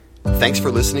Thanks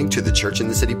for listening to the Church in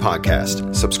the City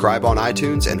podcast. Subscribe on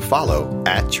iTunes and follow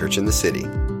 @Church in the City.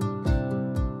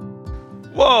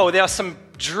 Whoa, there are some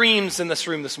dreams in this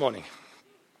room this morning.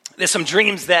 There's some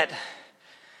dreams that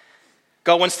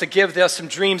God wants to give. There are some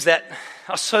dreams that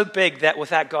are so big that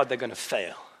without God, they're going to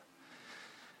fail.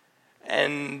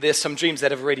 And there's some dreams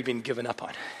that have already been given up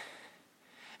on.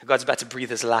 And God's about to breathe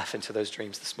his life into those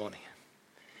dreams this morning.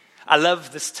 I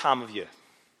love this time of year.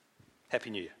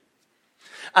 Happy New Year.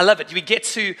 I love it. We get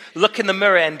to look in the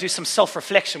mirror and do some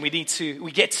self-reflection. We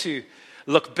get to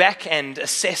look back and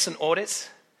assess and audit,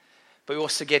 but we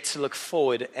also get to look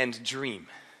forward and dream.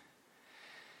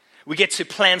 We get to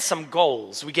plan some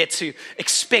goals. We get to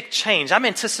expect change. I'm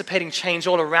anticipating change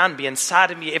all around me,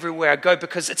 inside of me, everywhere I go,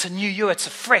 because it's a new year. It's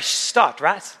a fresh start,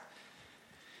 right?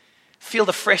 Feel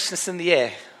the freshness in the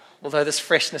air. Although this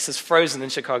freshness is frozen in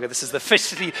Chicago. This is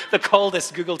officially the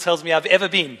coldest Google tells me I've ever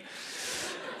been.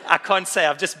 I can't say,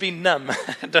 I've just been numb.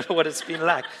 I don't know what it's been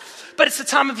like. But it's the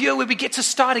time of year where we get to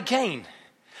start again.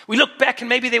 We look back and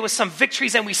maybe there were some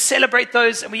victories and we celebrate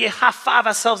those and we high-five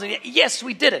ourselves and yes,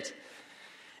 we did it.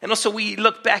 And also we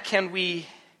look back and maybe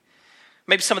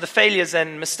some of the failures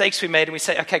and mistakes we made and we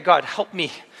say, okay, God, help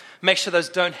me make sure those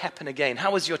don't happen again.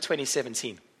 How was your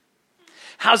 2017?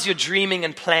 How's your dreaming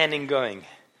and planning going?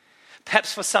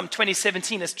 Perhaps for some,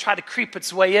 2017 has tried to creep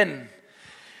its way in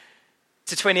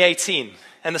to 2018.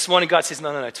 And this morning God says,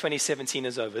 no, 2017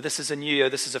 is over. This is a new year.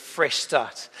 This is a fresh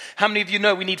start. How many of you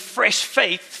know we need fresh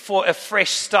faith for a fresh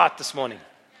start this morning?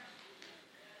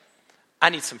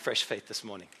 I need some fresh faith this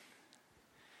morning.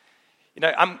 You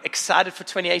know, I'm excited for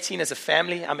 2018 as a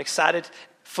family. I'm excited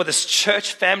for this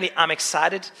church family. I'm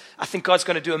excited. I think God's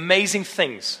going to do amazing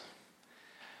things.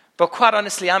 But quite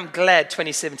honestly, I'm glad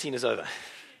 2017 is over.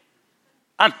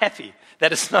 I'm happy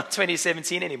that it's not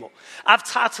 2017 anymore. I've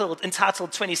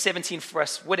entitled 2017 for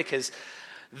us Whitakers,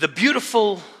 The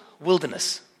Beautiful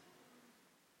Wilderness.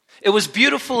 It was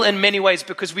beautiful in many ways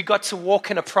because we got to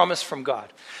walk in a promise from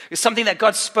God. It's something that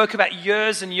God spoke about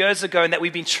years and years ago and that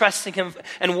we've been trusting him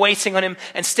and waiting on him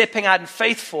and stepping out in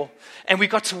faith for. And we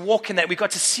got to walk in that. We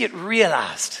got to see it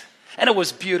realized. And it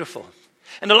was beautiful.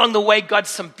 And along the way, God did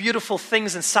some beautiful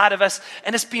things inside of us.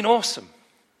 And it's been awesome.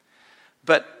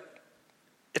 But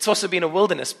it's also been a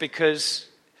wilderness because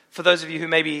for those of you who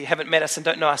maybe haven't met us and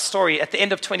don't know our story, at the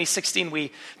end of 2016, we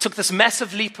took this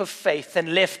massive leap of faith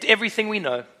and left everything we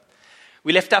know.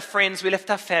 We left our friends, we left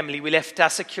our family, we left our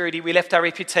security, we left our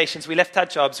reputations, we left our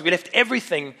jobs, we left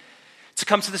everything to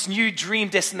come to this new dream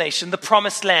destination, the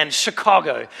promised land,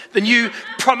 Chicago, the new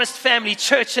promised family,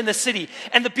 church in the city.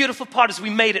 And the beautiful part is we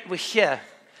made it, we're here.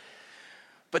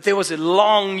 But there was a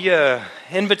long year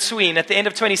in between, at the end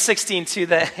of 2016 to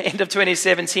the end of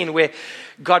 2017, where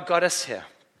God got us here.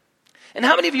 And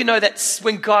how many of you know that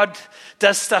when God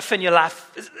does stuff in your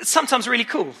life, it's sometimes really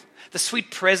cool? The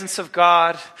sweet presence of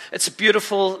God. It's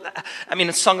beautiful.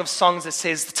 In Song of Songs, it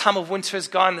says, the time of winter is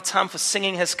gone, the time for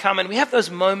singing has come. And we have those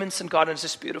moments in God, and it's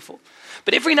just beautiful.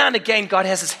 But every now and again, God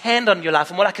has his hand on your life,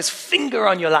 and more like his finger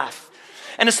on your life.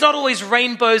 And it's not always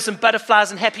rainbows and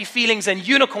butterflies and happy feelings and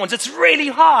unicorns. It's really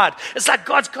hard. It's like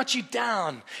God's got you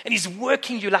down and he's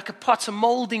working you like a potter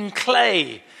molding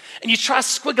clay. And you try to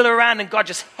squiggle around and God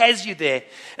just has you there.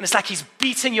 And it's like he's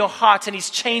beating your heart and he's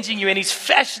changing you and he's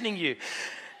fashioning you.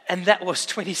 And that was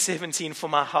 2017 for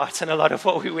my heart and a lot of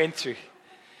what we went through.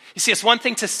 You see, it's one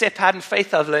thing to step out in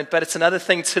faith, I've learned, but it's another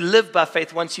thing to live by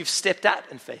faith once you've stepped out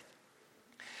in faith.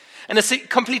 And it's a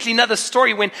completely another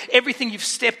story when everything you've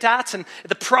stepped out and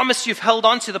the promise you've held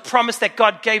on to, the promise that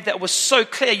God gave that was so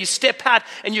clear, you step out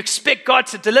and you expect God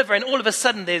to deliver and all of a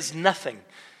sudden there's nothing.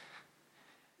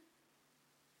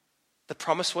 The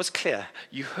promise was clear.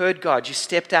 You heard God, you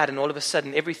stepped out and all of a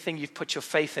sudden everything you've put your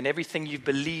faith in, everything you've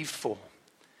believed for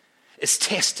is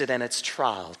tested and it's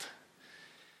trialed.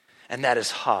 And that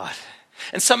is hard.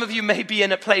 And some of you may be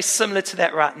in a place similar to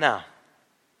that right now.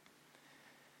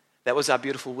 That was our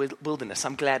beautiful wilderness.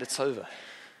 I'm glad it's over.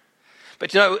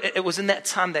 But it was in that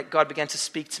time that God began to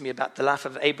speak to me about the life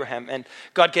of Abraham. And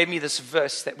God gave me this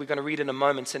verse that we're going to read in a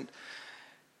moment. And it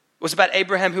was about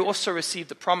Abraham who also received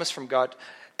the promise from God.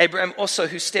 Abraham also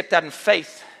who stepped out in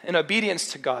faith, in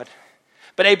obedience to God.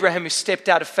 But Abraham who stepped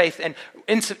out of faith and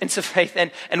into faith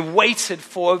and waited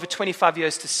for over 25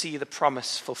 years to see the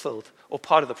promise fulfilled, or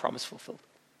part of the promise fulfilled.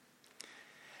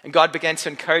 And God began to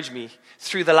encourage me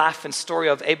through the life and story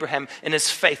of Abraham in his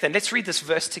faith. And let's read this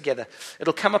verse together.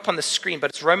 It'll come up on the screen,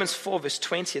 but it's Romans 4, verse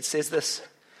 20. It says this: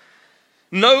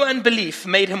 No unbelief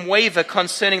made him waver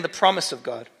concerning the promise of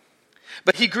God,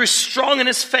 but he grew strong in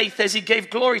his faith as he gave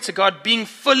glory to God, being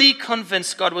fully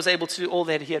convinced God was able to do all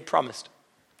that he had promised.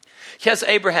 Here's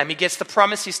Abraham. He gets the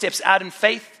promise. He steps out in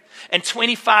faith. and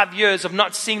 25 years of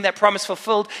not seeing that promise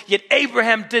fulfilled, yet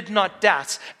Abraham did not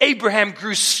doubt. Abraham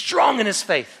grew strong in his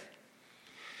faith.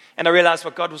 And I realized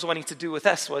what God was wanting to do with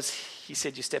us was, he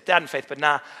said, you stepped out in faith, but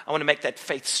now I want to make that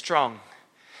faith strong.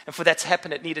 And for that to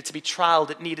happen, it needed to be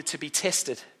trialed, it needed to be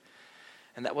tested.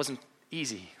 And that wasn't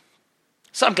easy.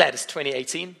 So I'm glad it's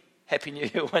 2018. Happy New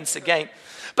Year once again.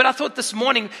 But I thought this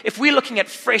morning, if we're looking at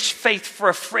fresh faith for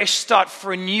a fresh start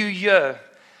for a new year,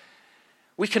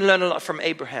 we can learn a lot from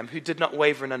Abraham, who did not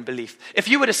waver in unbelief. If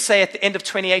you were to say at the end of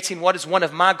 2018, what is one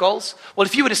of my goals? Well,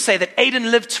 if you were to say that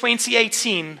Aiden lived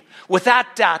 2018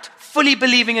 without doubt, fully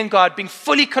believing in God, being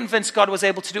fully convinced God was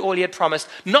able to do all he had promised,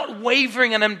 not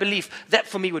wavering in unbelief, that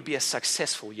for me would be a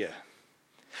successful year.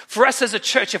 For us as a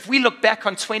church, if we look back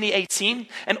on 2018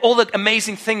 and all the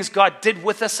amazing things God did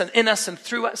with us and in us and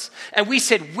through us, and we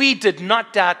said we did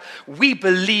not doubt, we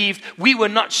believed, we were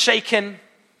not shaken,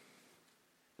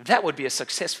 that would be a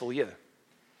successful year.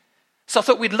 So I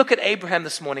thought we'd look at Abraham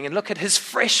this morning and look at his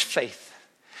fresh faith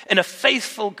in a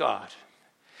faithful God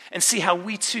and see how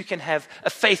we too can have a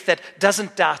faith that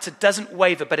doesn't doubt, it doesn't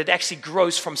waver, but it actually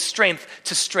grows from strength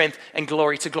to strength and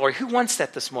glory to glory. Who wants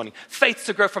that this morning? Faith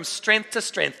to grow from strength to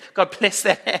strength. God bless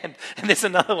that hand. And there's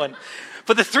another one.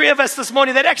 For the three of us this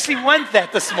morning that actually want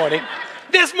that this morning.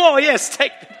 There's more, yes.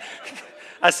 Take.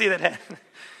 I see that hand.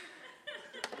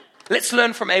 Let's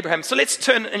learn from Abraham. So let's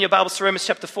turn in your Bibles to Romans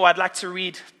chapter 4. I'd like to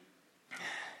read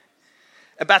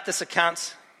about this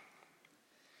account.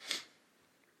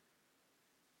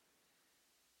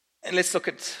 And let's look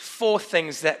at 4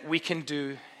 things that we can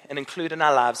do and include in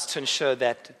our lives to ensure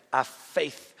that our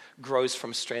faith grows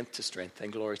from strength to strength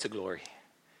and glory to glory.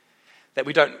 That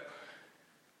we don't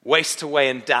waste away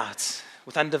in doubt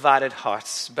with undivided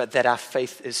hearts, but that our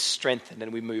faith is strengthened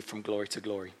and we move from glory to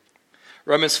glory.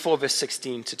 Romans 4 verse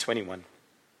 16 to 21.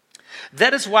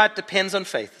 That is why it depends on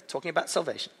faith, talking about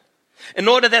salvation, in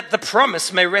order that the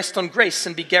promise may rest on grace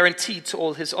and be guaranteed to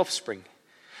all his offspring.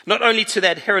 Not only to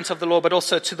the adherent of the law, but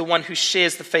also to the one who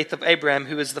shares the faith of Abraham,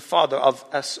 who is the father of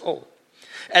us all.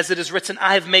 As it is written,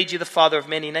 I have made you the father of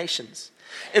many nations.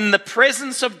 In the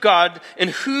presence of God, in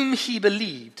whom he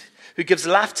believed, who gives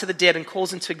life to the dead and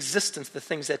calls into existence the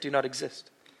things that do not exist.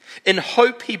 In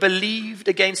hope he believed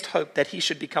against hope that he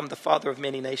should become the father of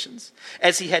many nations,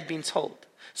 as he had been told.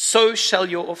 So shall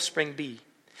your offspring be.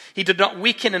 He did not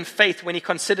weaken in faith when he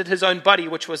considered his own body,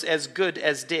 which was as good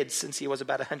as dead since he was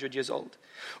about 100 years old.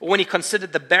 Or when he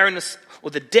considered the barrenness or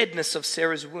the deadness of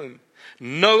Sarah's womb.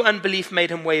 No unbelief made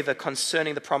him waver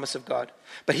concerning the promise of God.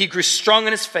 But he grew strong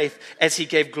in his faith as he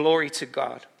gave glory to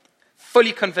God,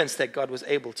 fully convinced that God was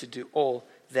able to do all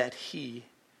that he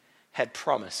had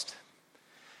promised.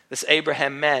 This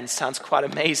Abraham man sounds quite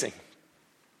amazing.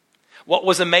 What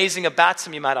was amazing about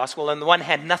him, you might ask? Well, on the one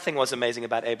hand, nothing was amazing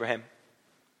about Abraham.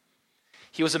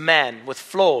 He was a man with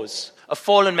flaws, a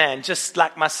fallen man, just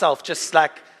like myself, just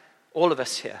like all of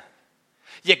us here.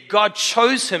 Yet God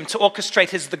chose him to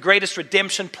orchestrate the greatest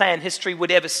redemption plan history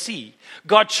would ever see.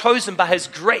 God chose him by his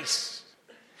grace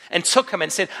and took him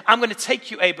and said, I'm going to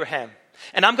take you, Abraham,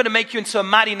 and I'm going to make you into a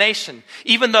mighty nation.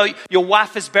 Even though your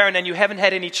wife is barren and you haven't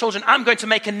had any children, I'm going to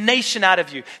make a nation out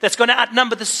of you that's going to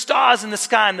outnumber the stars in the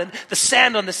sky and the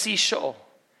sand on the seashore.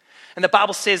 And the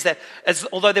Bible says that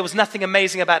although there was nothing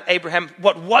amazing about Abraham,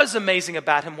 what was amazing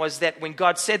about him was that when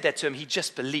God said that to him, he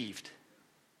just believed.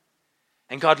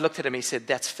 And God looked at him and he said,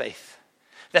 that's faith.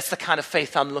 That's the kind of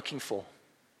faith I'm looking for.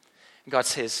 And God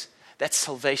says, that's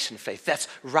salvation faith. That's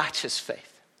righteous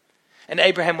faith. And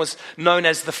Abraham was known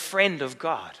as the friend of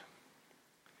God.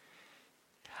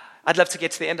 I'd love to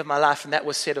get to the end of my life and that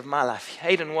was said of my life.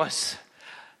 Aiden was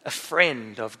a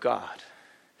friend of God.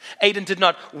 Aiden did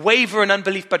not waver in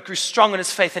unbelief, but grew strong in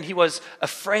his faith, and he was a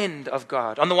friend of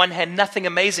God. On the one hand, nothing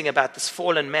amazing about this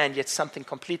fallen man, yet something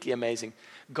completely amazing.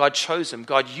 God chose him,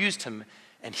 God used him,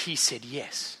 and he said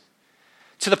yes.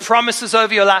 To the promises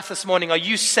over your life this morning, are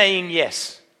you saying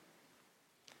yes?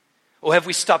 Or have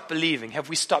we stopped believing? Have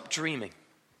we stopped dreaming?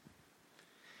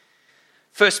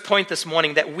 First point this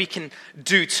morning that we can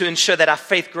do to ensure that our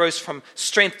faith grows from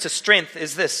strength to strength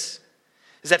is this.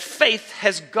 Is that faith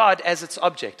has God as its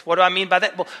object. What do I mean by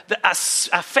that? Well, our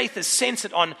faith is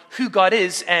centered on who God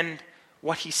is and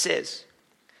what he says.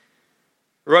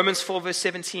 Romans 4 verse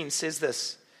 17 says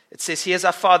this. It says, he is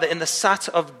our Father in the sight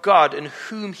of God in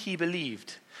whom he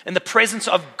believed. In the presence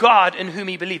of God in whom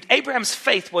he believed. Abraham's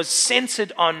faith was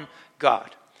centered on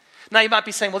God. Now you might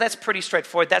be saying, well, that's pretty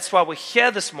straightforward. That's why we're here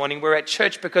this morning. We're at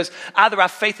church because either our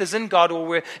faith is in God or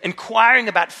we're inquiring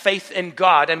about faith in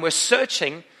God and we're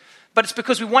searching. But it's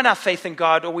because we want our faith in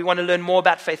God or we want to learn more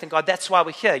about faith in God. That's why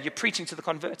we're here. You're preaching to the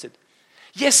converted.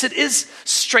 Yes, it is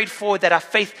straightforward that our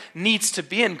faith needs to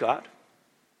be in God.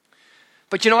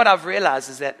 But you know what I've realized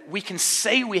is that we can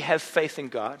say we have faith in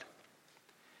God,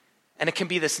 and it can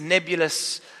be this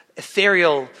nebulous,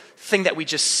 ethereal thing that we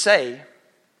just say.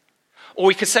 Or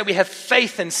we could say we have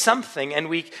faith in something, and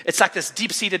it's like this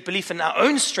deep-seated belief in our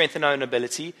own strength and our own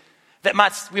ability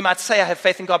that we might say I have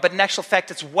faith in God, but in actual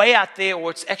fact it's way out there,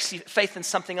 or it's actually faith in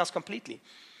something else completely.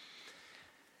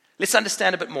 Let's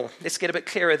understand a bit more. Let's get a bit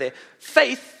clearer there.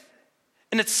 Faith,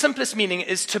 in its simplest meaning,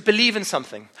 is to believe in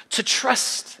something, to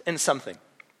trust in something.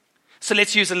 So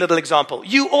let's use a little example.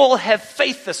 You all have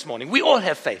faith this morning. We all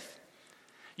have faith.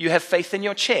 You have faith in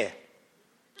your chair.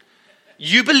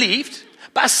 You believed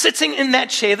by sitting in that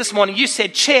chair this morning. You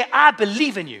said, "Chair, I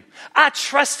believe in you. I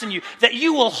trust in you that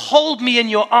you will hold me in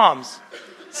your arms."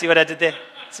 See what I did there?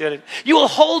 You will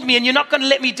hold me and you're not going to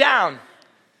let me down.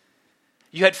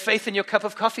 You had faith in your cup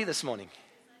of coffee this morning.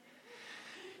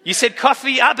 You said,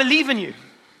 "Coffee, I believe in you.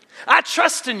 I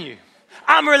trust in you.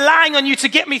 I'm relying on you to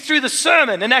get me through the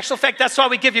sermon." In actual fact, that's why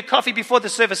we give you coffee before the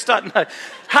service starts. No.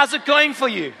 How's it going for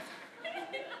you?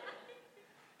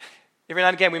 Every now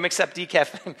and again, we mix up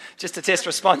decaf just to test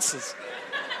responses.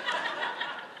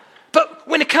 But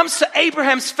when it comes to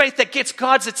Abraham's faith that gets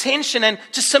God's attention and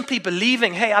just simply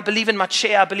believing, hey, I believe in my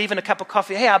chair, I believe in a cup of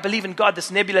coffee, hey, I believe in God, this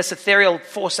nebulous, ethereal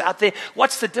force out there,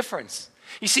 what's the difference?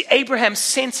 You see, Abraham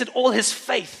centered all his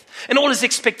faith and all his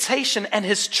expectation and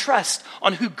his trust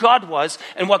on who God was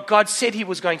and what God said he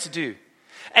was going to do.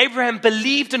 Abraham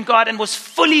believed in God and was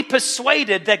fully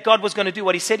persuaded that God was going to do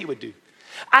what he said he would do.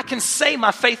 I can say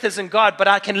my faith is in God, but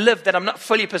I can live that I'm not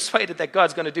fully persuaded that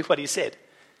God's going to do what he said.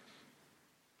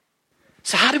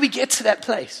 So how do we get to that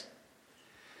place?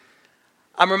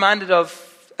 I'm reminded of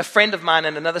a friend of mine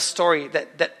and another story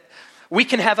that we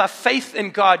can have our faith in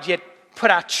God, yet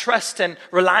put our trust and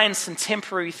reliance in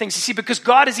temporary things. You see, because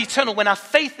God is eternal, when our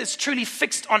faith is truly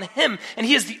fixed on him and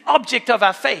he is the object of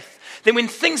our faith, then when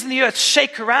things in the earth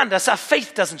shake around us, our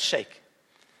faith doesn't shake.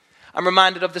 I'm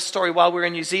reminded of this story while we were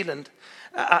in New Zealand.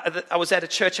 I was at a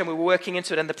church and we were working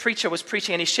into it, and the preacher was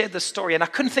preaching and he shared this story, and I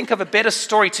couldn't think of a better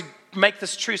story to make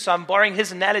this true, so I'm borrowing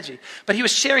his analogy. But he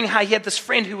was sharing how he had this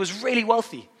friend who was really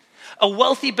wealthy, a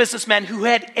wealthy businessman who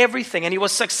had everything and he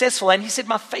was successful, and he said,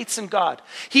 my faith's in God.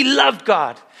 He loved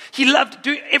God. He loved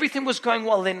doing, everything was going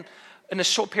well. Then in a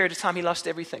short period of time he lost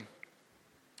everything.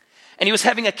 And he was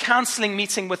having a counseling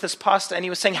meeting with his pastor, and he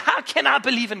was saying, how can I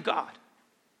believe in God?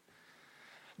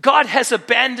 God has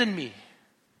abandoned me.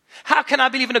 How can I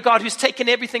believe in a God who's taken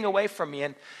everything away from me?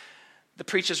 And the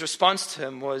preacher's response to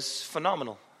him was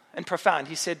phenomenal and profound.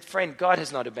 He said, friend, God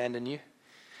has not abandoned you.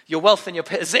 Your wealth and your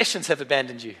possessions have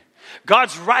abandoned you.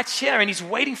 God's right here and he's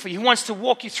waiting for you. He wants to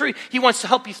walk you through. He wants to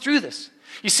help you through this.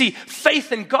 You see,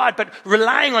 faith in God, but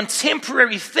relying on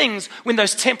temporary things when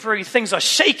those temporary things are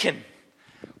shaken.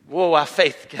 Whoa, our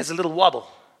faith has a little wobble.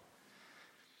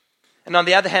 And on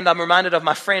the other hand, I'm reminded of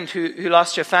my friend who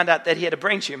last year found out that he had a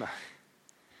brain tumor.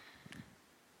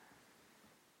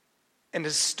 And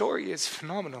his story is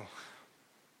phenomenal.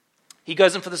 He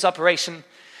goes in for this operation.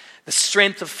 The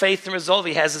strength of faith and resolve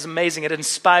he has is amazing. It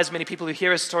inspires many people who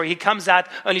hear his story. He comes out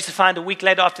only to find a week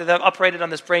later, after they've operated on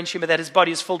this brain tumor, that his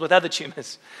body is filled with other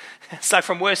tumors. It's like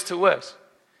from worse to worse.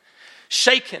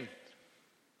 Shaken.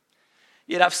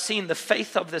 Yet I've seen the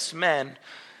faith of this man,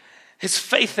 his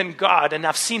faith in God, and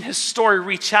I've seen his story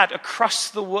reach out across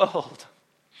the world,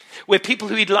 where people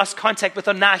who he'd lost contact with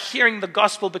are now hearing the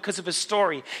gospel because of his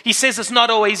story. He says it's not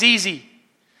always easy,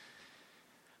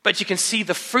 but you can see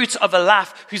the fruits of a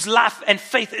life whose life and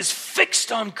faith is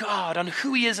fixed on God, on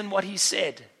who he is and what he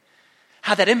said.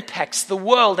 How that impacts the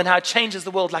world and how it changes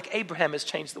the world like Abraham has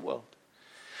changed the world.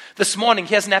 This morning,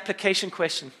 here's an application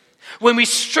question. When we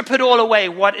strip it all away,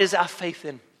 what is our faith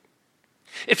in?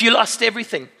 If you lost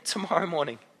everything tomorrow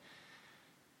morning,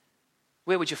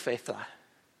 where would your faith lie?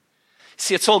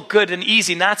 See, it's all good and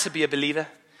easy now to be a believer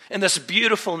in this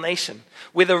beautiful nation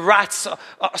where the rights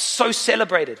are so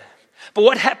celebrated. But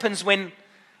what happens when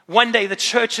one day the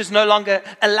church is no longer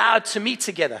allowed to meet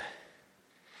together?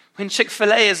 When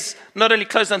Chick-fil-A is not only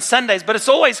closed on Sundays, but it's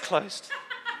always closed.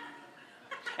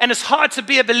 And it's hard to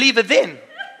be a believer then.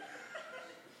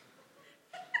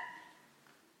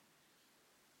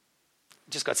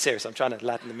 Just got serious. I'm trying to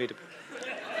lighten the mood a bit.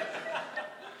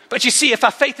 But you see, if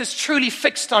our faith is truly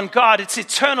fixed on God, it's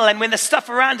eternal. And when the stuff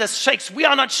around us shakes, we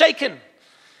are not shaken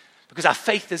because our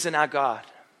faith is in our God.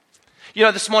 You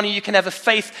know, this morning you can have a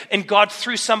faith in God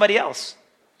through somebody else.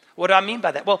 What do I mean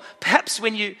by that? Well, perhaps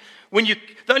the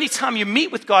only time you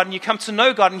meet with God and you come to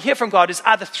know God and hear from God is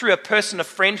either through a person, a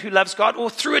friend who loves God, or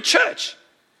through a church.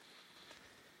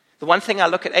 The one thing I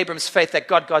look at Abram's faith that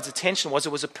got God's attention was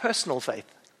it was a personal faith.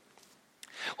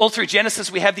 All through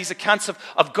Genesis, we have these accounts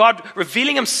of God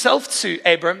revealing himself to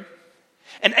Abram,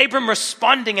 and Abram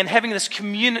responding and having this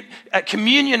communion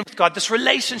with God, this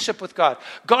relationship with God.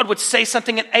 God would say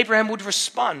something and Abraham would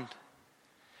respond.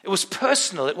 It was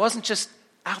personal. It wasn't just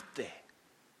out there.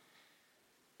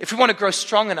 If we want to grow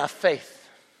strong in our faith,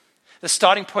 the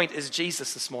starting point is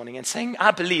Jesus this morning and saying, I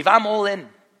believe, I'm all in.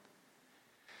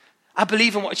 I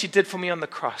believe in what you did for me on the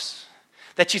cross.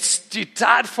 That you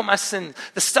died for my sin,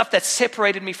 the stuff that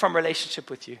separated me from relationship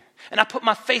with you. And I put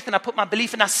my faith and I put my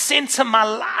belief and I center my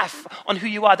life on who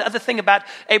you are. The other thing about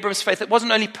Abram's faith, it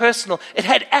wasn't only personal, it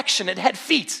had action, it had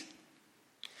feet.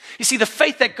 You see, the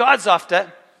faith that God's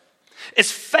after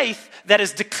is faith that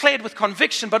is declared with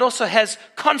conviction, but also has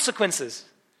consequences.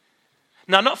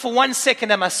 Now, not for 1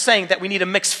 second am I saying that we need to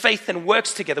mix faith and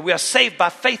works together. We are saved by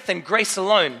faith and grace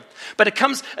alone. But it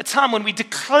comes a time when we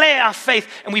declare our faith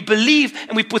and we believe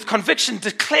and we, with conviction,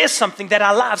 declare something that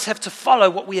our lives have to follow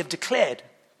what we have declared.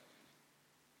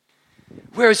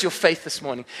 Where is your faith this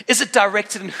morning? Is it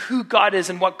directed in who God is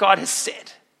and what God has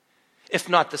said? If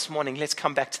not this morning, let's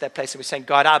come back to that place and we're saying,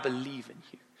 God, I believe in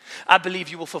you. I believe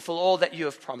you will fulfill all that you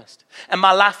have promised. And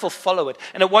my life will follow it.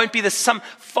 And it won't be some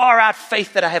far out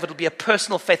faith that I have. It'll be a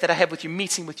personal faith that I have with you,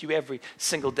 meeting with you every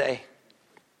single day.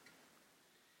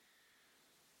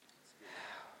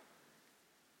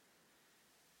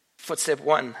 Footstep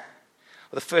 1, or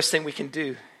the first thing we can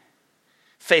do,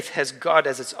 faith has God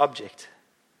as its object.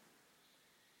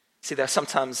 See,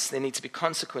 sometimes there need to be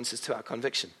consequences to our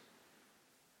conviction.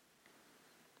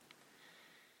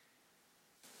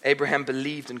 Abraham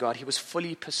believed in God. He was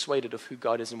fully persuaded of who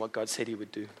God is and what God said he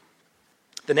would do.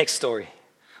 The next story,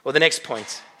 or the next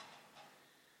point,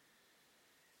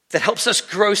 that helps us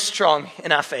grow strong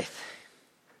in our faith.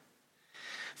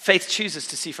 Faith chooses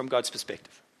to see from God's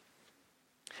perspective.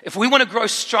 If we want to grow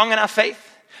strong in our faith,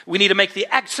 we need to make the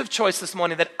active choice this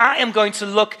morning that I am going to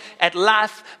look at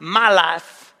life, my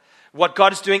life, what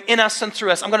God is doing in us and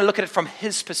through us. I'm going to look at it from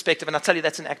his perspective, and I'll tell you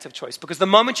that's an active choice. Because the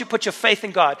moment you put your faith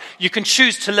in God, you can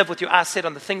choose to live with your eyes set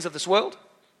on the things of this world,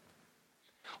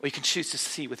 or you can choose to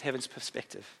see with heaven's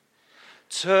perspective.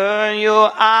 Turn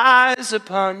your eyes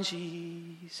upon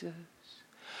Jesus.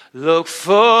 Look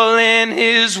full in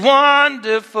his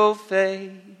wonderful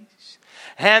face,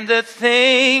 and the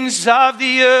things of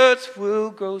the earth will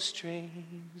grow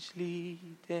strangely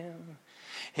dim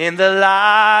in the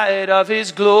light of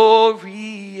his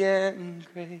glory and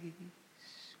grace.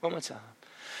 One more time.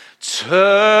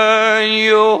 Turn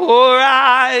your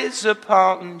eyes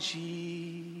upon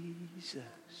Jesus.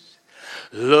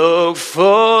 Look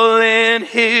full in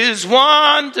his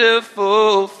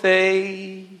wonderful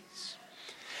face,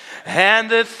 and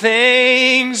the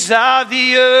things of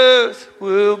the earth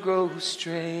will grow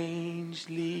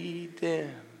strangely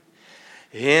dim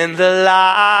in the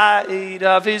light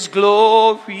of his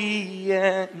glory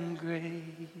and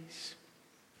grace.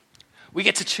 We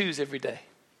get to choose every day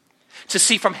to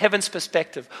see from heaven's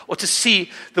perspective or to see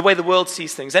the way the world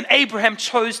sees things. And Abraham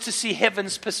chose to see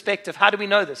heaven's perspective. How do we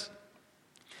know this?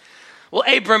 Well,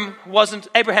 Abraham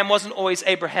wasn't always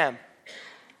Abraham.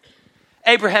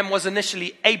 Abraham was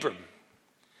initially Abram.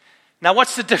 Now,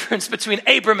 what's the difference between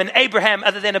Abram and Abraham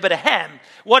other than a bit of ham?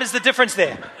 What is the difference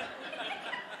there?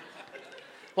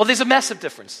 Well, there's a massive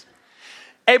difference.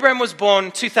 Abraham was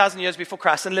born 2,000 years before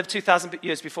Christ and lived 2,000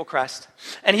 years before Christ.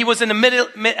 And he was in a Middle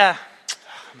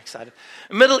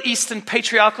Eastern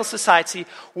patriarchal society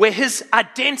where his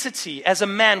identity as a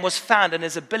man was found in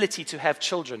his ability to have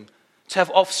children, to have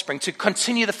offspring, to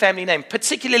continue the family name,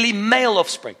 particularly male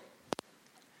offspring.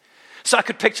 So I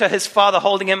could picture his father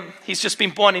holding him. He's just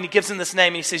been born and he gives him this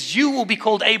name and he says, you will be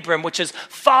called Abram, which is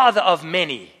father of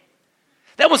many.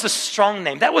 That was a strong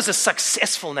name. That was a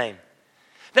successful name.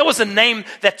 That was a name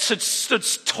that stood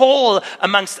tall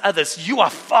amongst others. You are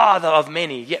father of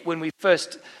many. Yet when we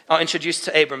first are introduced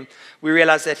to Abram, we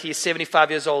realize that he is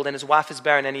 75 years old and his wife is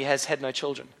barren and he has had no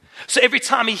children. So every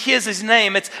time he hears his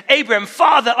name, it's Abram,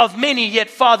 father of many, yet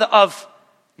father of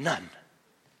none.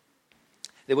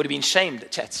 There would have been shame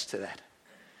attached to that.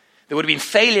 There would have been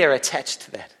failure attached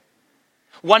to that.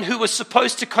 One who was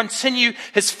supposed to continue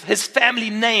his family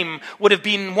name would have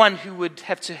been one who would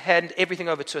have to hand everything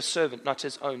over to a servant, not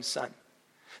his own son.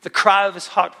 The cry of his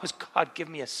heart was, God, give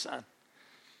me a son.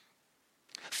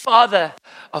 Father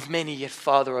of many, yet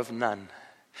father of none.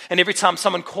 And every time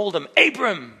someone called him,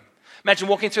 Abram, imagine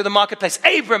walking through the marketplace,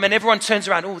 Abram, and everyone turns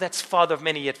around, oh, that's father of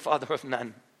many, yet father of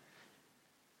none.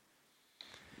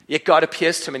 Yet God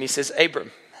appears to him and he says,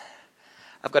 Abram,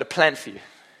 I've got a plan for you.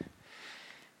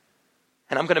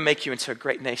 And I'm going to make you into a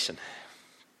great nation.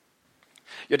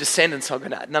 Your descendants are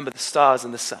going to outnumber the stars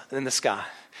in the sky,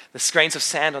 the grains of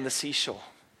sand on the seashore.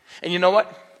 And you know what?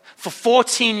 For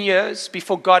 14 years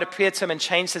before God appeared to him and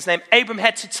changed his name, Abram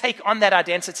had to take on that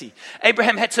identity.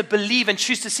 Abraham had to believe and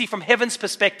choose to see from heaven's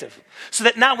perspective. So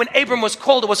that now when Abram was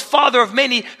called, it was father of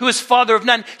many who is father of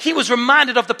none. He was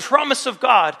reminded of the promise of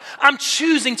God. I'm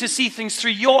choosing to see things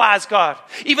through your eyes, God.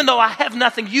 Even though I have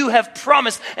nothing, you have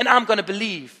promised, and I'm going to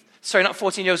believe. Sorry, not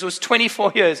 14 years, it was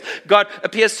 24 years. God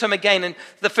appears to him again, and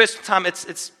the first time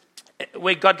it's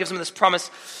where God gives him this promise,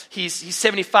 he's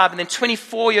 75, and then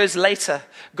 24 years later,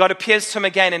 God appears to him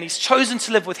again, and he's chosen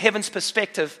to live with heaven's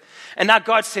perspective. And now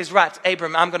God says, right,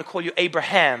 Abram, I'm going to call you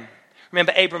Abraham.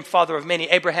 Remember, Abram, father of many.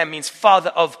 Abraham means father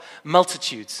of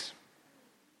multitudes.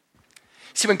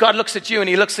 See, when God looks at you and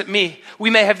he looks at me,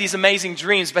 we may have these amazing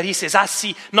dreams, but he says, I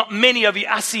see not many of you,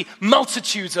 I see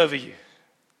multitudes over you.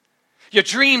 Your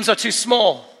dreams are too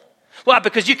small. Why?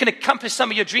 Because you can accomplish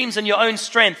some of your dreams in your own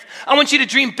strength. I want you to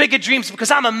dream bigger dreams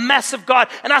because I'm a massive God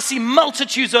and I see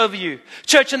multitudes over you.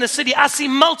 Church in the city, I see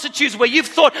multitudes where you've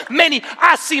thought many,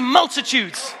 I see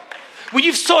multitudes. When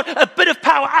you've sought a bit of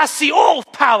power, I see all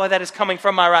power that is coming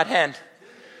from my right hand.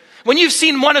 When you've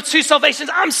seen one or two salvations,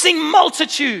 I'm seeing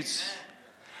multitudes.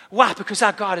 Why? Because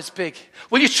our God is big.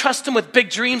 Will you trust him with big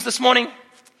dreams this morning?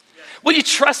 Will you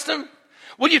trust him?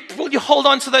 Will you hold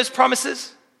on to those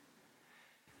promises?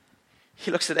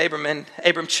 He looks at Abram, and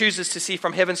Abram chooses to see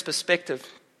from heaven's perspective.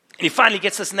 And he finally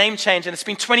gets this name change, and it's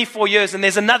been 24 years, and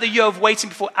there's another year of waiting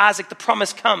before Isaac, the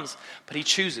promise comes. But he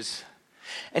chooses.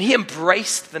 And he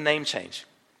embraced the name change.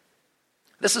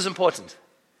 This is important.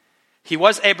 He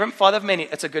was Abram, father of many.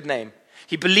 It's a good name.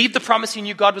 He believed the promise. He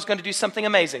knew God was going to do something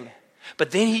amazing.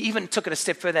 But then he even took it a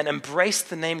step further and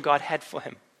embraced the name God had for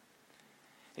him.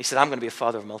 He said, I'm going to be a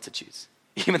father of multitudes,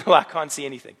 even though I can't see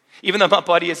anything, even though my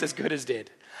body is as good as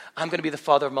dead. I'm going to be the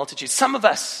father of multitudes. Some of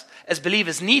us as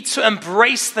believers need to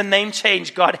embrace the name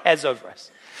change God has over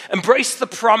us. Embrace the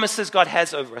promises God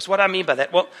has over us. What do I mean by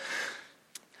that? Well,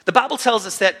 the Bible tells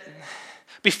us that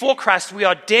before Christ, we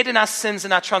are dead in our sins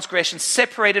and our transgressions,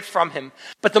 separated from him.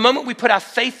 But the moment we put our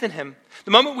faith in him,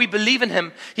 the moment we believe in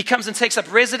him, he comes and takes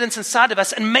up residence inside of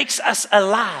us and makes us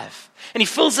alive. And he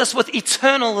fills us with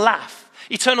eternal life.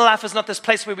 Eternal life is not this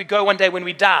place where we go one day when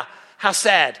we die. How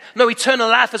sad. No, eternal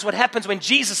life is what happens when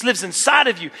Jesus lives inside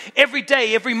of you every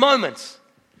day, every moment.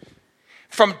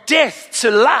 From death to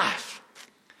life.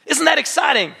 Isn't that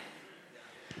exciting?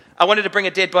 I wanted to bring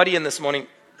a dead body in this morning.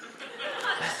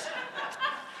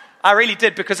 I really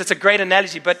did, because it's a great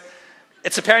analogy, but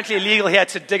it's apparently illegal here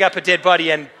to dig up a dead body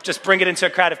and just bring it into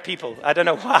a crowd of people. I don't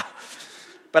know why,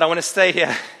 but I want to stay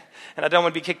here and I don't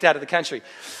want to be kicked out of the country.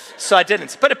 So I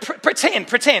didn't. But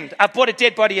pretend I've brought a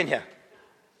dead body in here.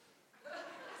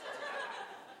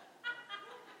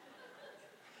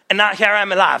 And now here I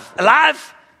am alive.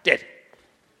 Alive, dead.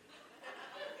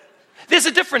 There's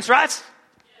a difference, right?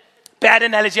 Bad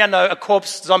analogy, I know. A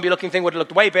corpse, zombie-looking thing would have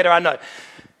looked way better, I know.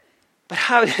 But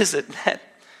how is it that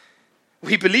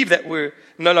we believe that we're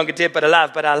no longer dead but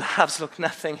alive, but our lives look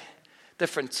nothing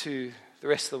different to the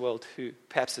rest of the world who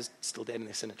perhaps is still dead in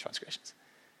their sin and transgressions?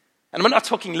 And I'm not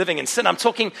talking living in sin. I'm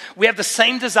talking we have the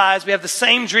same desires, we have the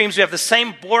same dreams, we have the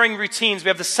same boring routines, we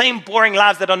have the same boring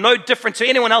lives that are no different to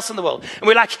anyone else in the world. And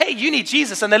we're like, hey, you need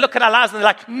Jesus. And they look at our lives and they're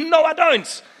like, no, I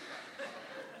don't.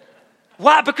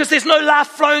 Why? Because there's no life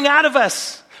flowing out of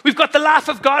us. We've got the life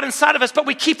of God inside of us, but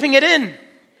we're keeping it in.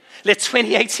 Let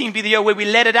 2018 be the year where we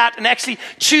let it out and actually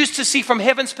choose to see from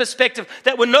heaven's perspective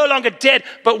that we're no longer dead,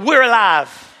 but we're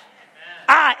alive.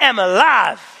 I am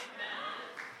alive.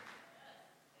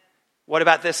 What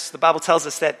about this? The Bible tells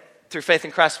us that through faith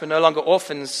in Christ, we're no longer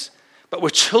orphans, but we're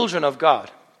children of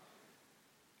God.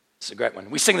 It's a great one.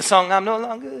 We sing the song, I'm no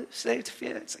longer slave to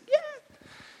fear. It's like, yeah.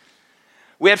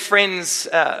 We had friends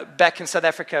back in South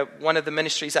Africa. One of the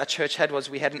ministries our church had was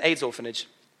we had an AIDS orphanage.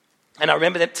 And I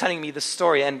remember them telling me this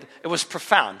story, and it was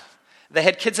profound. They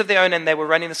had kids of their own, and they were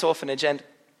running this orphanage. And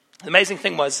the amazing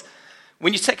thing was,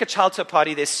 when you take a child to a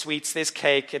party, there's sweets, there's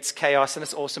cake, it's chaos, and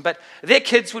it's awesome. But their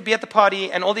kids would be at the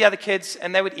party, and all the other kids,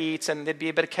 and they would eat, and there'd be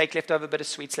a bit of cake left over, a bit of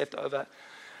sweets left over.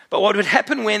 But what would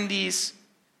happen when these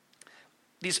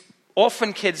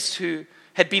orphan kids who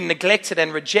had been neglected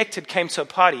and rejected came to a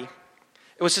party,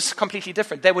 it was just completely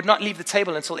different. They would not leave the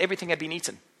table until everything had been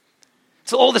eaten.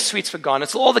 Until all the sweets were gone,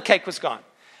 until all the cake was gone.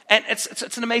 And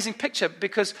it's an amazing picture,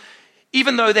 because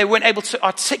even though they weren't able to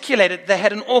articulate it, they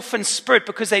had an orphan spirit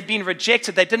because they'd been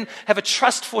rejected. They didn't have a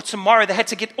trust for tomorrow. They had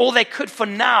to get all they could for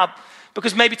now,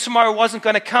 because maybe tomorrow wasn't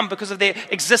going to come because of their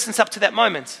existence up to that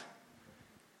moment.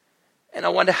 And I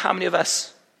wonder how many of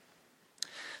us,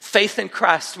 faith in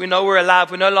Christ, we know we're alive,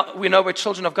 we know we're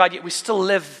children of God, yet we still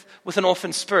live with an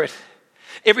orphan spirit.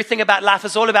 Everything about life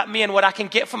is all about me and what I can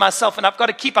get for myself. And I've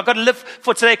got to live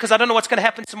for today because I don't know what's going to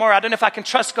happen tomorrow. I don't know if I can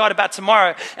trust God about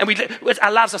tomorrow. And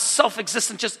our lives are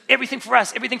self-existent, just everything for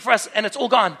us. And it's all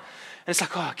gone. And it's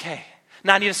like, oh, okay.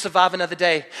 Now I need to survive another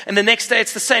day. And the next day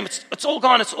it's the same. It's all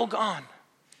gone. It's all gone.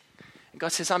 And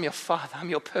God says, I'm your Father. I'm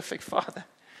your perfect Father.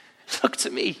 Look to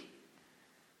me.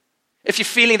 If you're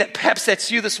feeling that perhaps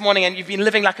that's you this morning and you've been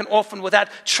living like an orphan without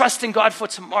trusting God for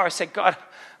tomorrow, say, God,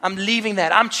 I'm leaving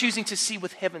that. I'm choosing to see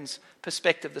with heaven's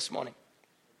perspective this morning.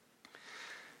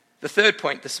 The third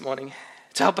point this morning,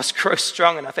 to help us grow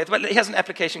strong in our faith. Well, here's an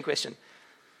application question.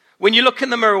 When you look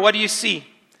in the mirror, what do you see?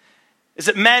 Is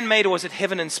it man-made or is it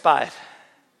heaven-inspired?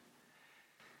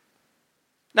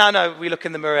 No, we look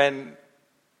in the mirror and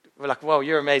we're like, whoa,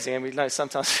 you're amazing. And we know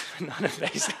sometimes we're not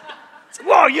amazing. Like,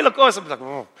 whoa, you look awesome. We're like,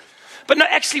 whoa. But no,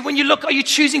 actually, when you look, are you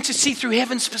choosing to see through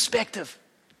heaven's perspective?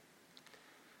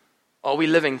 Are we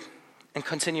living in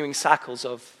continuing cycles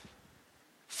of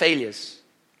failures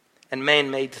and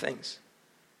man-made things?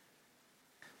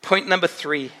 Point number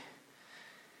 3.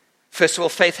 First of all,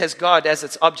 faith has God as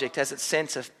its object, as its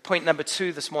center. Point number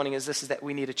 2 this morning is that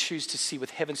we need to choose to see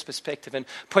with heaven's perspective. And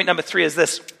point number 3 is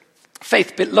this.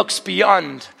 Faith looks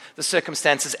beyond the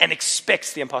circumstances and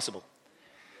expects the impossible.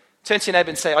 Turn to your neighbor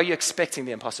and say, are you expecting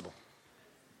the impossible?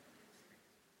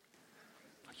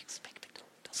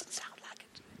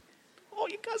 Oh,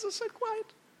 you guys are so quiet.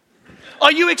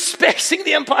 Are you expecting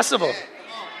the impossible?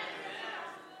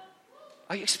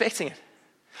 Are you expecting it?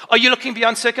 Are you looking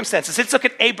beyond circumstances? Let's look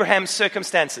at Abraham's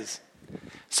circumstances.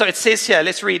 So it says here,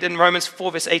 let's read in Romans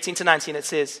 4, verse 18 to 19, it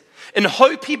says, in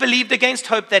hope he believed against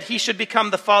hope that he should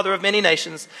become the father of many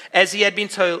nations, as he had been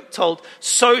told,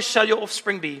 so shall your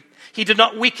offspring be. He did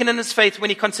not weaken in his faith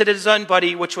when he considered his own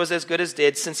body, which was as good as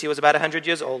dead, since he was about 100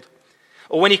 years old,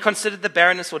 or when he considered the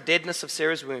barrenness or deadness of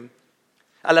Sarah's womb.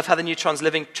 I love how the New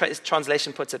Living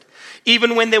Translation puts it.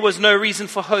 Even when there was no reason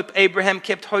for hope, Abraham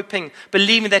kept hoping,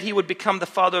 believing that he would become the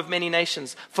father of many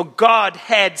nations. For God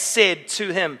had said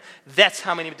to him, that's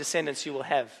how many descendants you will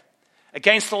have.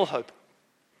 Against all hope.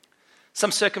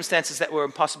 Some circumstances that were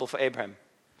impossible for Abraham.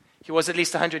 He was at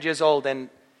least 100 years old and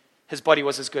his body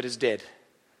was as good as dead.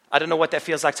 I don't know what that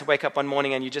feels like to wake up one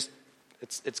morning and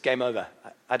it's game over.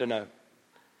 I don't know.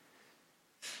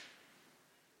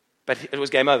 But it was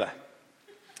game over.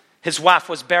 His wife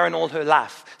was barren all her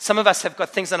life. Some of us have got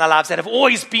things in our lives that have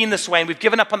always been this way, and we've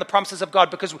given up on the promises of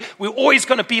God because we're always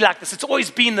going to be like this. It's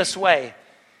always been this way.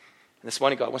 And this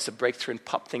morning, God wants to break through and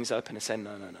pop things open and say,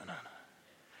 no.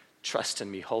 Trust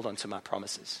in me. Hold on to my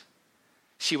promises.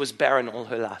 She was barren all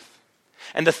her life.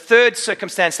 And the third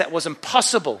circumstance that was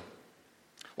impossible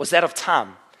was that of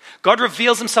time. God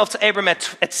reveals himself to Abram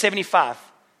at 75.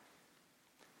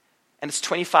 And it's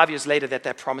 25 years later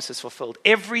that promise is fulfilled.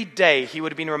 Every day he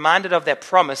would have been reminded of that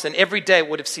promise, and every day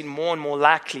would have seemed more and more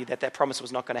likely that promise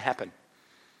was not going to happen.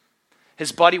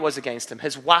 His body was against him.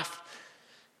 His wife,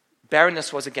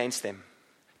 barrenness was against them.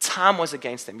 Time was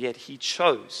against them, yet he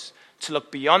chose to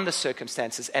look beyond the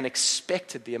circumstances and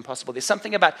expected the impossible. There's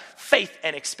something about faith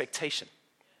and expectation.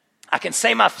 I can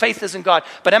say my faith is in God,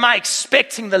 but am I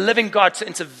expecting the living God to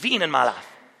intervene in my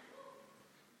life?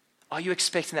 Are you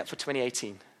expecting that for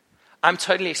 2018? I'm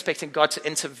totally expecting God to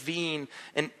intervene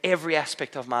in every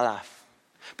aspect of my life.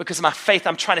 Because of my faith,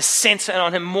 I'm trying to center in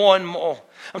on him more and more.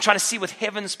 I'm trying to see with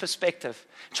heaven's perspective.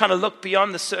 I'm trying to look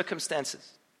beyond the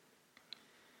circumstances.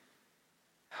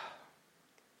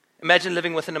 Imagine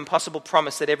living with an impossible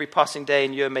promise that every passing day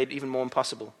and year made even more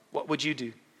impossible. What would you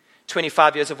do?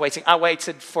 25 years of waiting. I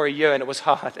waited for a year and it was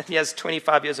hard. And he has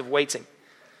 25 years of waiting.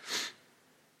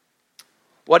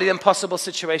 What are the impossible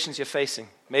situations you're facing?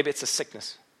 Maybe it's a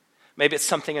sickness. Maybe it's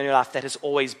something in your life that has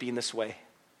always been this way.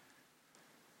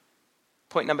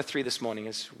 Point number 3 this morning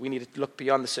is we need to look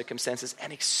beyond the circumstances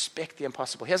and expect the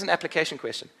impossible. Here's an application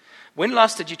question. When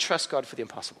last did you trust God for the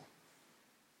impossible?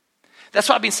 That's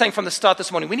what I've been saying from the start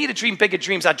this morning. We need to dream bigger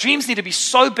dreams. Our dreams need to be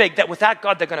so big that without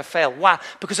God, they're going to fail. Why?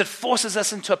 Because it forces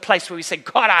us into a place where we say,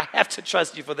 God, I have to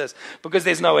trust you for this because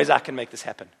there's no ways I can make this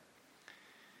happen.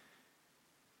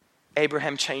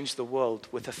 Abraham changed the world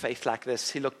with a faith like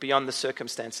this. He looked beyond the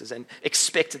circumstances and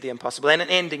expected the impossible. And an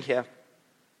ending here.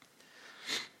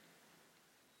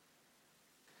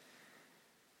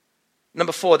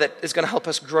 Number 4, that is going to help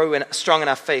us grow strong in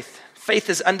our faith. Faith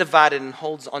is undivided and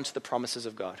holds on to the promises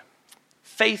of God.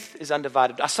 Faith is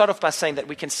undivided. I start off by saying that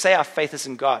we can say our faith is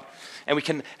in God. And we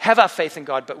can have our faith in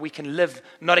God, but we can live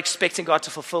not expecting God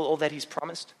to fulfill all that he's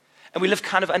promised. And we live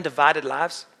kind of undivided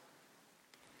lives.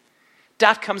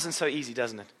 Doubt comes in so easy,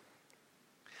 doesn't it?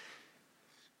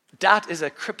 Doubt is a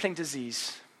crippling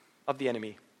disease of the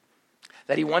enemy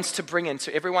that he wants to bring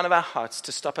into every one of our hearts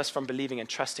to stop us from believing and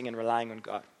trusting and relying on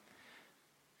God.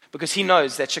 Because he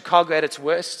knows that Chicago at its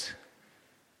worst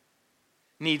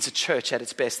needs a church at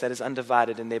its best that is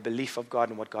undivided in their belief of God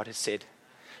and what God has said.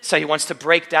 So he wants to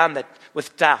break down that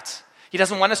with doubt. He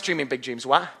doesn't want us dreaming big dreams.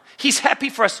 Why? He's happy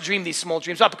for us to dream these small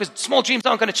dreams. Why? Because small dreams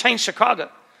aren't going to change Chicago.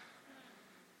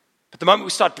 But the moment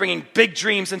we start bringing big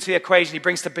dreams into the equation,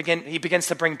 he begins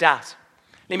to bring doubt.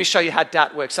 Let me show you how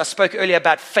doubt works. I spoke earlier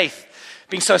about faith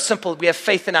being so simple. We have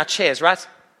faith in our chairs, right?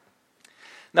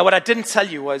 Now, what I didn't tell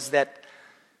you was that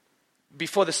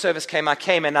before the service came, I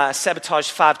came and I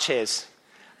sabotaged 5 chairs.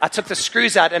 I took the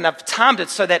screws out and I've timed it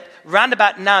so that round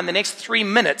about now, in the next 3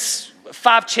 minutes,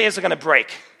 5 chairs are going to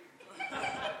break.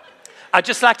 I'd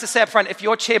just like to say up front, if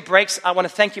your chair breaks, I want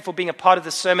to thank you for being a part of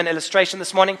the sermon illustration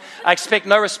this morning. I expect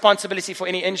no responsibility for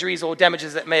any injuries or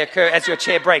damages that may occur as your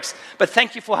chair breaks. But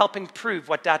thank you for helping prove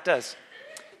what doubt does.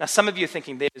 Now, some of you are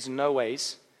thinking, there's no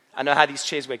ways. I know how these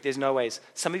chairs work. There's no ways.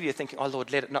 Some of you are thinking, oh,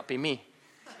 Lord, let it not be me.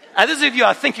 Others of you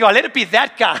are thinking, oh, let it be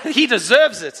that guy. He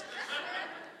deserves it.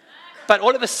 But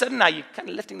all of a sudden now, you're kind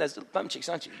of lifting those little bum cheeks,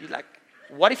 aren't you? You're like,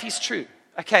 what if he's true?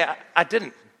 Okay, I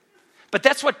didn't. But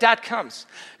that's what doubt comes.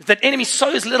 That enemy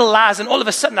sows little lies, and all of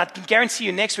a sudden, I can guarantee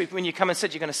you next week when you come and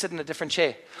sit, you're going to sit in a different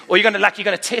chair. Or you're going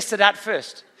to test it out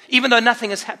first, even though nothing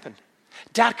has happened.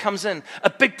 Doubt comes in, a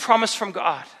big promise from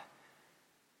God.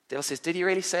 The devil says, did he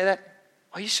really say that?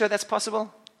 Are you sure that's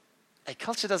possible? Hey,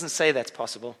 culture doesn't say that's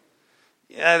possible.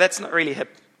 Yeah, that's not really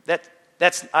hip.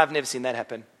 I've never seen that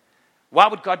happen. Why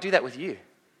would God do that with you?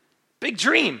 Big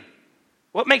dream.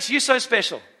 What makes you so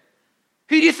special?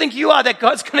 Who do you think you are that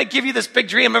God's going to give you this big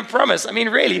dream and promise? I mean,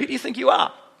 really, who do you think you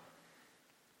are?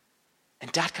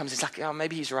 And doubt comes, it's like, oh,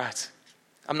 maybe he's right.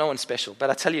 I'm no one special. But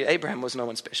I tell you, Abraham was no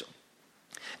one special.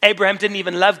 Abraham didn't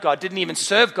even love God, didn't even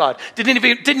serve God,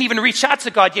 didn't even reach out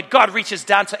to God, yet God reaches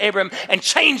down to Abraham and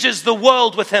changes the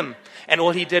world with him. And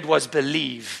all he did was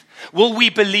believe. Will we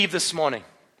believe this morning?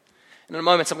 In a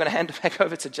moment, I'm going to hand it back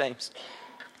over to James.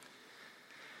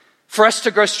 For us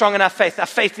to grow strong in our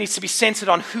faith needs to be centered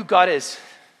on who God is.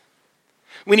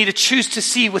 We need to choose to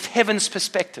see with heaven's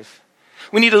perspective.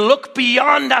 We need to look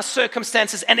beyond our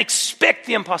circumstances and expect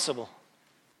the impossible.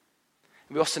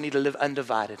 We also need to live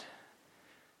undivided.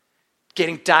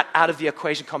 Getting doubt out of the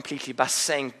equation completely by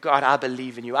saying, God, I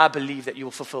believe in you. I believe that you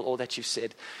will fulfill all that you've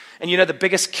said. And you know, the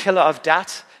biggest killer of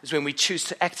doubt is when we choose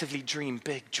to actively dream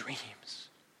big dreams.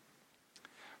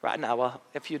 Right now, well,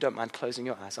 if you don't mind closing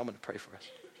your eyes, I'm going to pray for us.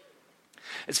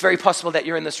 It's very possible that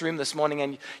you're in this room this morning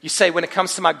and you say, when it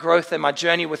comes to my growth and my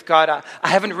journey with God, I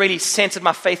haven't really centered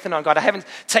my faith in on God. I haven't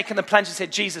taken the plunge and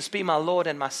said, Jesus, be my Lord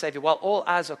and my Savior. While all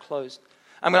eyes are closed,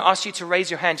 I'm going to ask you to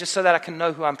raise your hand just so that I can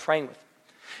know who I'm praying with.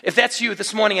 If that's you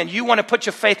this morning and you want to put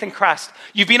your faith in Christ,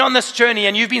 you've been on this journey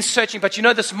and you've been searching, but you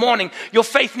know this morning your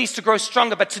faith needs to grow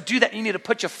stronger. But to do that, you need to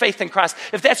put your faith in Christ.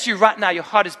 If that's you right now, your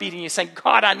heart is beating, you're saying,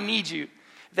 God, I need you.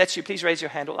 If that's you, please raise your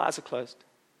hand. All eyes are closed.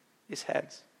 There's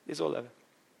hands. There's all over.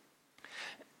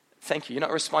 Thank you. You're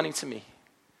not responding to me.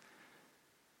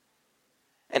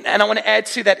 And I want to add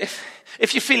to that,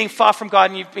 if you're feeling far from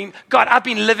God and I've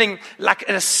been living like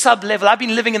at a sub-level. I've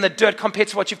been living in the dirt compared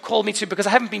to what you've called me to because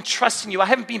I haven't been trusting you. I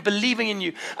haven't been believing in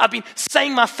you. I've been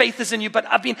saying my faith is in you, but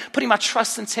I've been putting my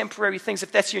trust in temporary things.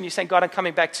 If that's you and you're saying, God, I'm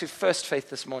coming back to first faith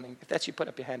this morning. If that's you, put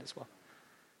up your hand as well.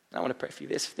 And I want to pray for you.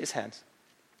 There's hands.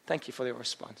 Thank you for your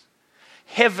response.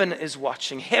 Heaven is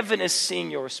watching. Heaven is seeing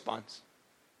your response.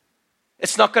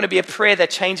 It's not going to be a prayer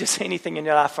that changes anything in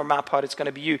your life from my part. It's going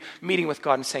to be you meeting with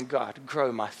God and saying, God,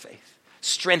 grow my faith.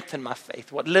 Strengthen my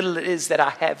faith. What little it is that I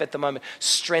have at the moment,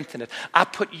 strengthen it. I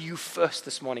put you first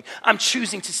this morning. I'm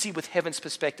choosing to see with heaven's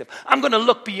perspective. I'm going to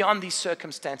look beyond these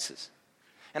circumstances.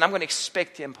 And I'm going to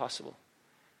expect the impossible.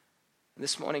 And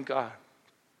this morning, God,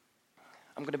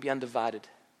 I'm going to be undivided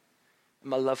in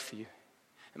my love for you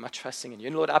and my trusting in you.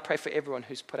 And Lord, I pray for everyone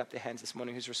who's put up their hands this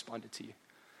morning, who's responded to you.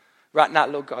 Right now,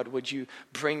 Lord God, would you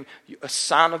bring a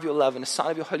sign of your love and a sign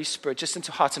of your Holy Spirit just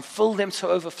into hearts and fill them to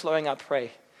overflowing, I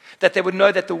pray. That they would know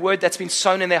that the word that's been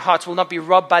sown in their hearts will not be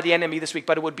robbed by the enemy this week,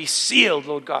 but it would be sealed,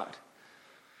 Lord God.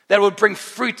 That it would bring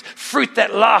fruit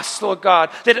that lasts, Lord God.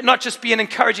 Let it not just be an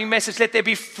encouraging message. Let there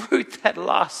be fruit that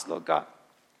lasts, Lord God.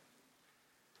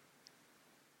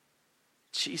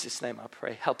 In Jesus' name I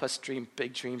pray. Help us dream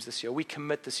big dreams this year. We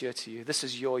commit this year to you. This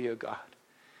is your year, God.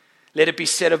 Let it be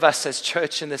said of us as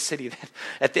church in the city that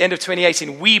at the end of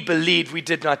 2018, we believed, we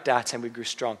did not doubt, and we grew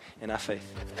strong in our faith.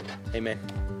 Amen.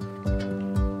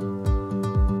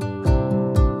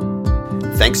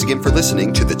 Thanks again for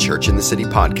listening to the Church in the City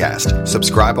podcast.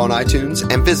 Subscribe on iTunes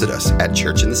and visit us at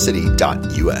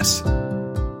churchinthecity.us.